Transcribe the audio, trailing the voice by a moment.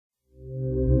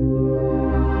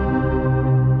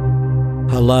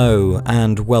Hello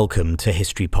and welcome to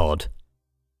HistoryPod.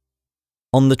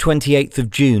 On the 28th of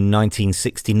June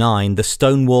 1969, the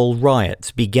Stonewall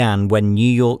Riots began when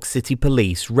New York City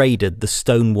police raided the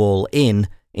Stonewall Inn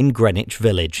in Greenwich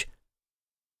Village.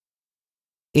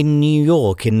 In New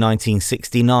York in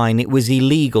 1969, it was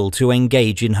illegal to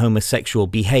engage in homosexual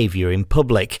behavior in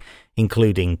public,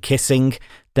 including kissing,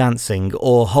 dancing,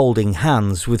 or holding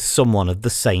hands with someone of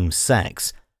the same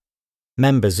sex.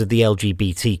 Members of the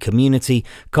LGBT community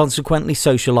consequently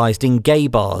socialized in gay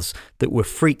bars that were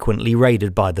frequently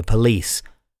raided by the police.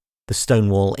 The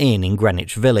Stonewall Inn in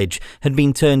Greenwich Village had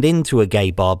been turned into a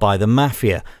gay bar by the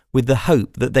mafia with the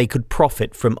hope that they could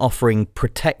profit from offering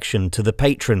protection to the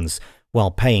patrons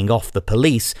while paying off the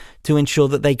police to ensure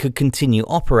that they could continue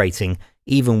operating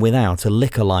even without a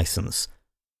liquor license.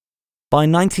 By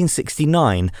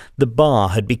 1969, the bar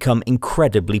had become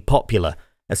incredibly popular,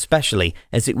 especially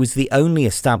as it was the only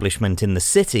establishment in the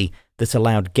city that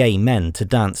allowed gay men to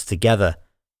dance together.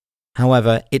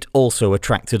 However, it also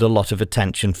attracted a lot of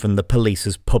attention from the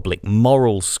police's public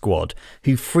morals squad,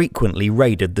 who frequently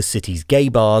raided the city's gay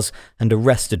bars and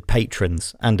arrested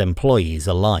patrons and employees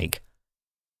alike.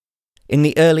 In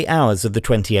the early hours of the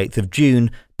 28th of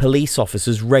June, police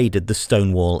officers raided the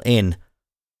Stonewall Inn.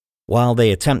 While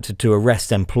they attempted to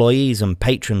arrest employees and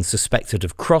patrons suspected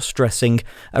of cross-dressing,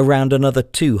 around another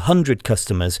 200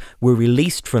 customers were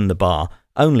released from the bar,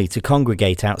 only to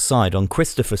congregate outside on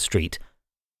Christopher Street.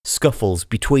 Scuffles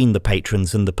between the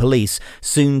patrons and the police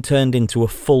soon turned into a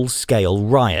full-scale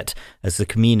riot as the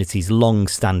community's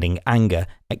long-standing anger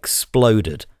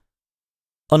exploded.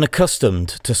 Unaccustomed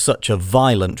to such a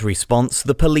violent response,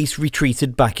 the police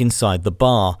retreated back inside the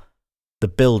bar. The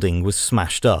building was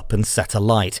smashed up and set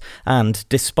alight, and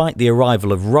despite the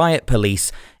arrival of riot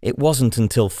police, it wasn't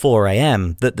until 4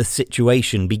 a.m. that the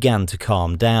situation began to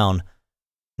calm down.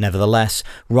 Nevertheless,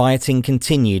 rioting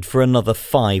continued for another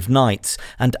 5 nights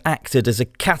and acted as a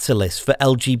catalyst for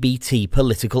LGBT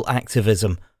political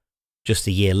activism. Just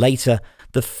a year later,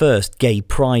 the first gay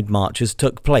pride marches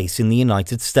took place in the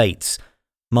United States,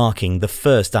 marking the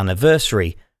first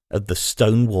anniversary of the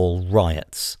Stonewall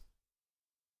Riots.